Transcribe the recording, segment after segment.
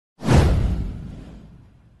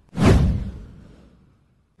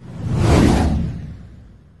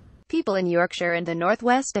people in Yorkshire and the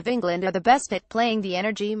northwest of England are the best at playing the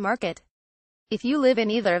energy market. If you live in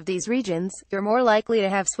either of these regions, you're more likely to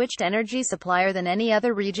have switched energy supplier than any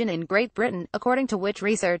other region in Great Britain, according to which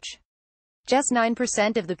research. Just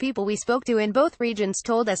 9% of the people we spoke to in both regions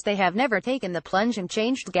told us they have never taken the plunge and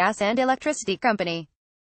changed gas and electricity company.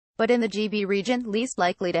 But in the GB region, least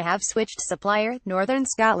likely to have switched supplier, Northern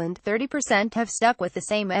Scotland, 30% have stuck with the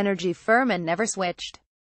same energy firm and never switched.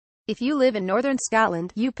 If you live in Northern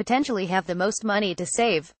Scotland, you potentially have the most money to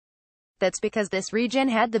save. That's because this region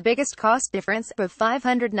had the biggest cost difference of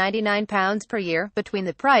 £599 per year between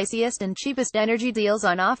the priciest and cheapest energy deals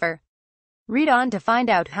on offer. Read on to find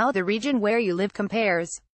out how the region where you live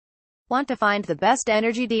compares. Want to find the best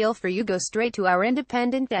energy deal for you? Go straight to our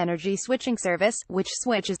independent energy switching service, which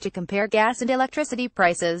switches to compare gas and electricity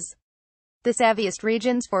prices. The savviest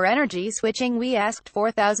regions for energy switching. We asked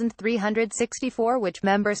 4,364 which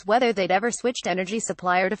members whether they'd ever switched energy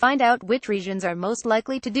supplier to find out which regions are most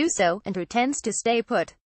likely to do so, and who tends to stay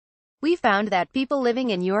put. We found that people living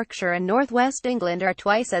in Yorkshire and northwest England are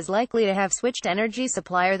twice as likely to have switched energy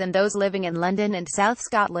supplier than those living in London and South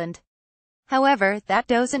Scotland. However, that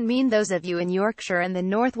doesn't mean those of you in Yorkshire and the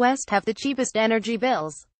northwest have the cheapest energy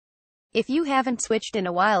bills. If you haven't switched in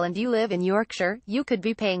a while and you live in Yorkshire, you could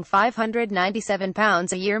be paying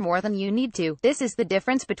 £597 a year more than you need to. This is the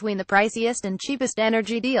difference between the priciest and cheapest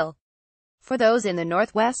energy deal. For those in the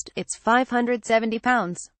northwest, it's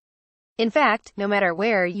 £570. In fact, no matter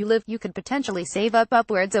where you live, you could potentially save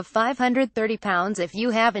upwards of £530 if you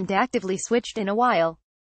haven't actively switched in a while.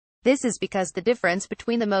 This is because the difference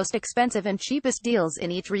between the most expensive and cheapest deals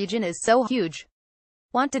in each region is so huge.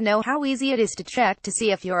 Want to know how easy it is to check to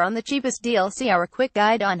see if you're on the cheapest deal? See our quick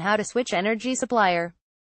guide on how to switch energy supplier.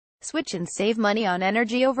 Switch and save money on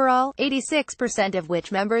energy overall, 86% of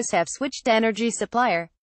which members have switched energy supplier.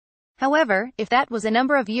 However, if that was a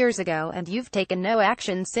number of years ago and you've taken no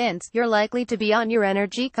action since, you're likely to be on your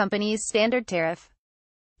energy company's standard tariff.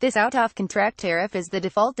 This out-of-contract tariff is the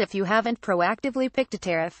default if you haven't proactively picked a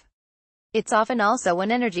tariff. It's often also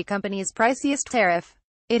an energy company's priciest tariff.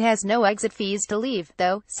 It has no exit fees to leave,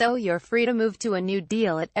 though, so you're free to move to a new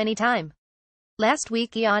deal at any time. Last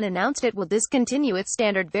week E.ON announced it will discontinue its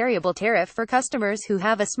standard variable tariff for customers who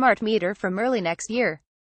have a smart meter from early next year.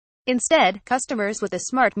 Instead, customers with a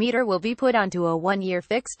smart meter will be put onto a one-year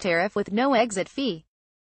fixed tariff with no exit fee.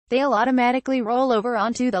 They'll automatically roll over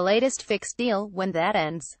onto the latest fixed deal when that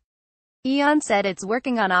ends. E.ON said it's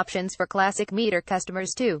working on options for classic meter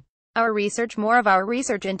customers too. More of our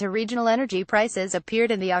research into regional energy prices appeared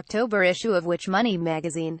in the October issue of Which Money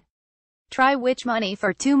magazine. Try Which Money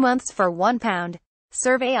for 2 months for £1.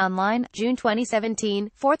 Survey online, June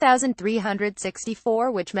 2017,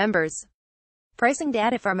 4,364 Which members. Pricing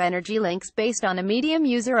data from Energy Links based on a medium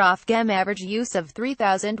user off-gem average use of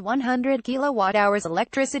 3,100 kilowatt-hours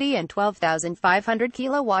electricity and 12,500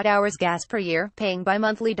 kilowatt-hours gas per year, paying by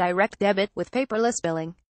monthly direct debit with paperless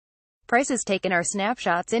billing. Prices taken are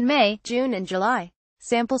snapshots in May, June and July.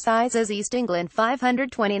 Sample sizes: East England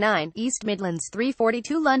 529, East Midlands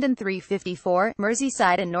 342, London 354,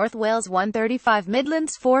 Merseyside and North Wales 135,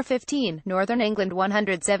 Midlands 415, Northern England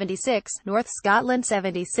 176, North Scotland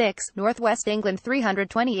 76, North West England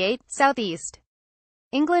 328, South East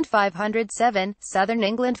England 507, Southern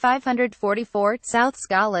England 544, South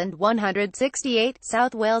Scotland 168,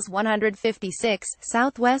 South Wales 156,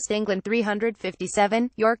 South West England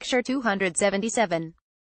 357, Yorkshire 277.